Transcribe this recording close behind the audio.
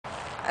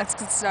let's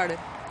get started.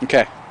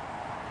 Okay.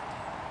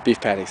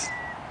 Beef patties.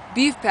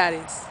 Beef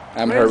patties.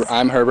 I'm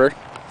Herbert.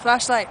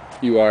 Flashlight.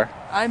 You are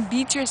I'm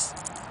Beatrice.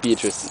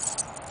 Beatrice.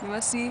 You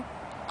must see,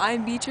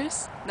 I'm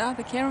Beatrice. Now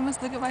the camera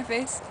must look at my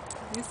face.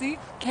 You see?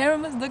 Camera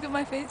must look at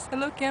my face.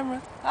 Hello,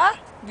 camera. Ah!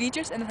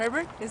 Beatrice and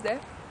Herbert is there.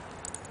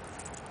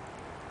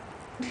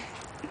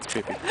 It's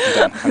creepy.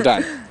 I'm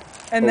done.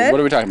 And then,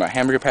 what are we talking about?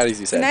 Hamburger patties,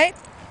 you said?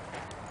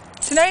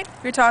 Tonight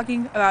we're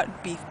talking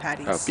about beef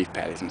patties. Oh, beef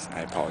patties.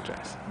 I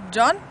apologize.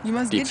 John, you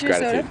must Deep get your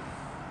gratitude. soda.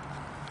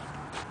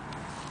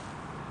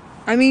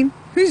 I mean,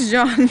 who's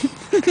John? You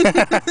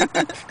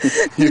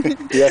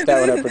left that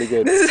one up pretty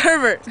good. This is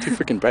Herbert. It's too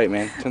freaking bright,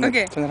 man. Turn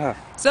that off.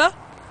 So,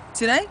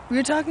 tonight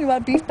we're talking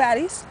about beef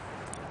patties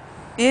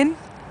in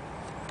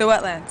the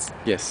wetlands.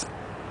 Yes.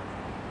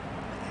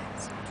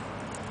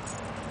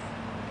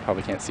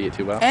 Probably can't see it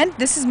too well. And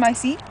this is my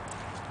seat,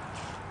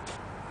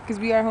 because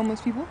we are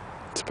homeless people.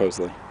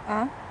 Supposedly.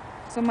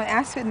 So my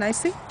ass fit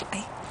nicely.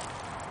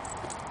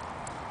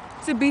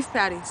 So beef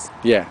patties.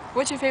 Yeah.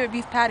 What's your favorite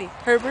beef patty,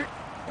 Herbert?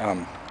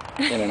 In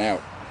and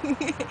out.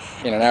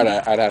 In and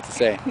out, I'd have to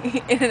say.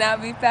 In and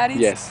out beef patties?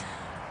 Yes.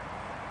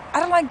 I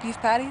don't like beef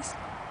patties.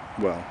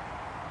 Well,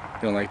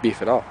 you don't like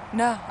beef at all.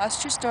 No, that's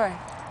a true story.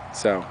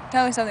 So.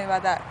 Tell me something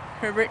about that,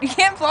 Herbert. You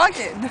can't block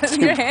it.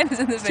 Your hand is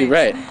in the face. Too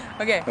right.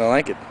 Okay. I don't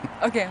like it.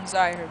 Okay, I'm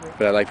sorry, Herbert.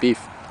 But I like beef.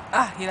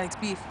 Ah, he likes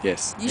beef.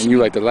 Yes. You and you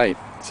like the light,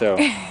 so.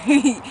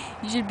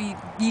 You should be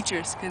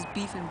Beatrice, because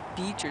beef and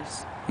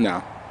Beatrice.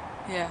 No.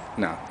 Yeah.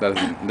 No,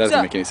 that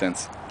doesn't make any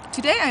sense.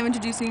 Today I'm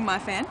introducing my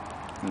fan.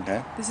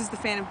 Okay. This is the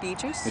fan of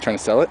Beatrice. You trying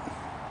to sell it?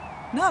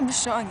 No, I'm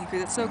just showing you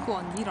because it's so cool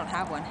and you don't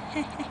have one.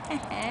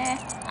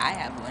 I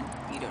have one.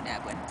 You don't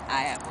have one.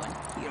 I have one.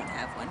 You don't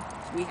have one.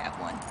 We have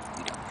one.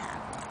 You don't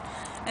have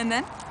one. And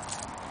then?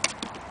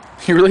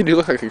 You really do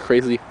look like a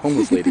crazy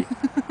homeless lady,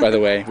 by the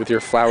way, with your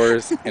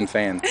flowers and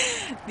fan.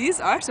 These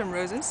are some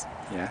roses.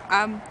 Yeah.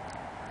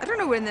 I don't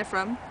know where they're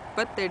from,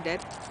 but they're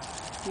dead.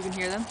 You can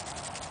hear them.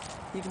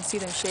 You can see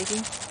them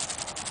shaking.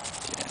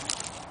 Yeah.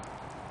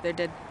 They're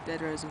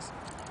dead roses.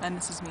 And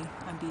this is me.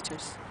 I'm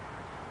Beatrice.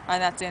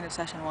 And that's the end of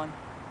session 1.